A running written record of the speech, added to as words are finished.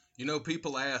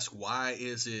People ask, why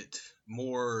is it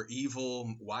more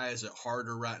evil? Why is it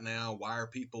harder right now? Why are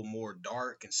people more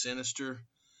dark and sinister?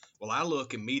 Well, I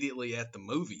look immediately at the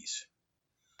movies.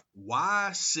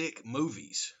 Why sick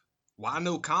movies? Why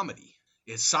no comedy?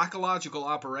 It's psychological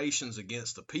operations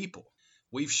against the people.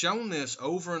 We've shown this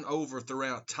over and over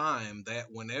throughout time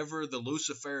that whenever the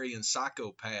Luciferian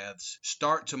psychopaths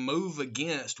start to move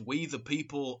against we the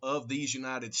people of these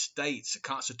United States, a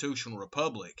constitutional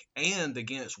republic, and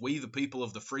against we the people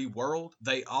of the free world,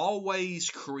 they always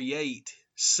create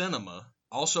cinema,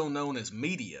 also known as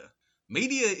media.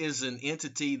 Media is an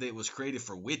entity that was created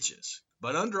for witches.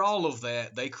 But under all of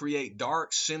that, they create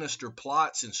dark, sinister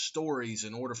plots and stories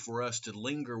in order for us to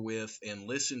linger with and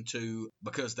listen to,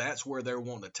 because that's where they're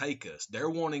wanting to take us.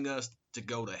 They're wanting us to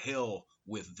go to hell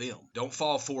with them. Don't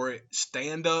fall for it.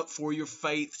 Stand up for your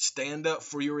faith. Stand up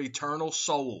for your eternal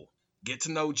soul. Get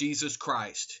to know Jesus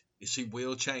Christ, as He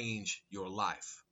will change your life.